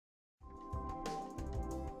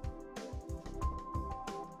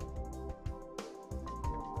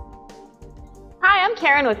Hi, I'm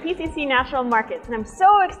Karen with PCC Natural Markets, and I'm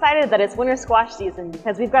so excited that it's winter squash season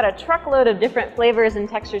because we've got a truckload of different flavors and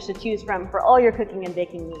textures to choose from for all your cooking and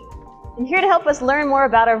baking needs. And here to help us learn more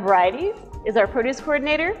about our varieties is our produce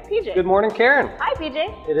coordinator, PJ. Good morning, Karen. Hi,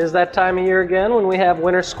 PJ. It is that time of year again when we have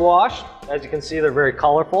winter squash. As you can see, they're very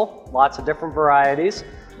colorful, lots of different varieties.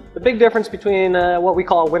 The big difference between what we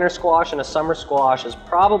call a winter squash and a summer squash is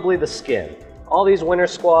probably the skin. All these winter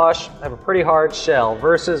squash have a pretty hard shell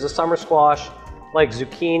versus a summer squash like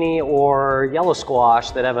zucchini or yellow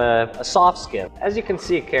squash that have a soft skin. As you can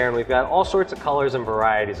see, Karen, we've got all sorts of colors and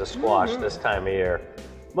varieties of squash this time of year.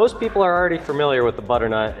 Most people are already familiar with the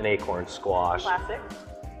butternut and acorn squash. Classic.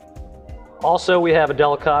 Also, we have a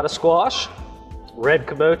delicata squash, red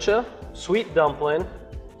kabocha, sweet dumpling,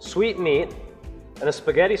 sweet meat, and a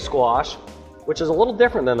spaghetti squash, which is a little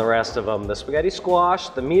different than the rest of them. The spaghetti squash,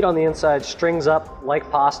 the meat on the inside strings up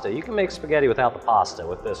like pasta. You can make spaghetti without the pasta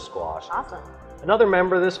with this squash. Awesome. Another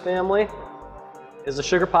member of this family is the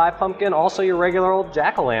sugar pie pumpkin, also your regular old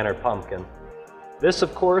jack-o'-lantern pumpkin. This,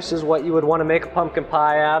 of course, is what you would want to make a pumpkin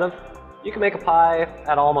pie out of. You can make a pie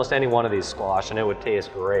out of almost any one of these squash and it would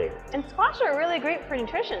taste great. And squash are really great for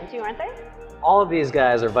nutrition too, aren't they? All of these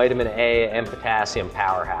guys are vitamin A and potassium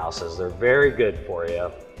powerhouses. They're very good for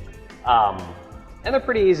you. And they're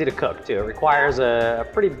pretty easy to cook too. It requires a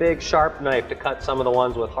pretty big, sharp knife to cut some of the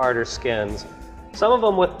ones with harder skins. Some of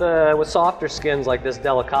them with softer skins like this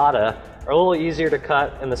delicata are a little easier to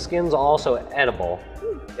cut, and the skin's also edible.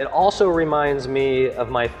 It also reminds me of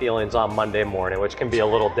my feelings on Monday morning, which can be a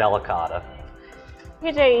little delicata.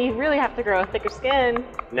 PJ, you really have to grow a thicker skin.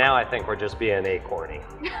 Now I think we're just being acorny.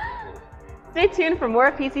 Stay tuned for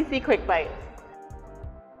more PCC Quick Bites.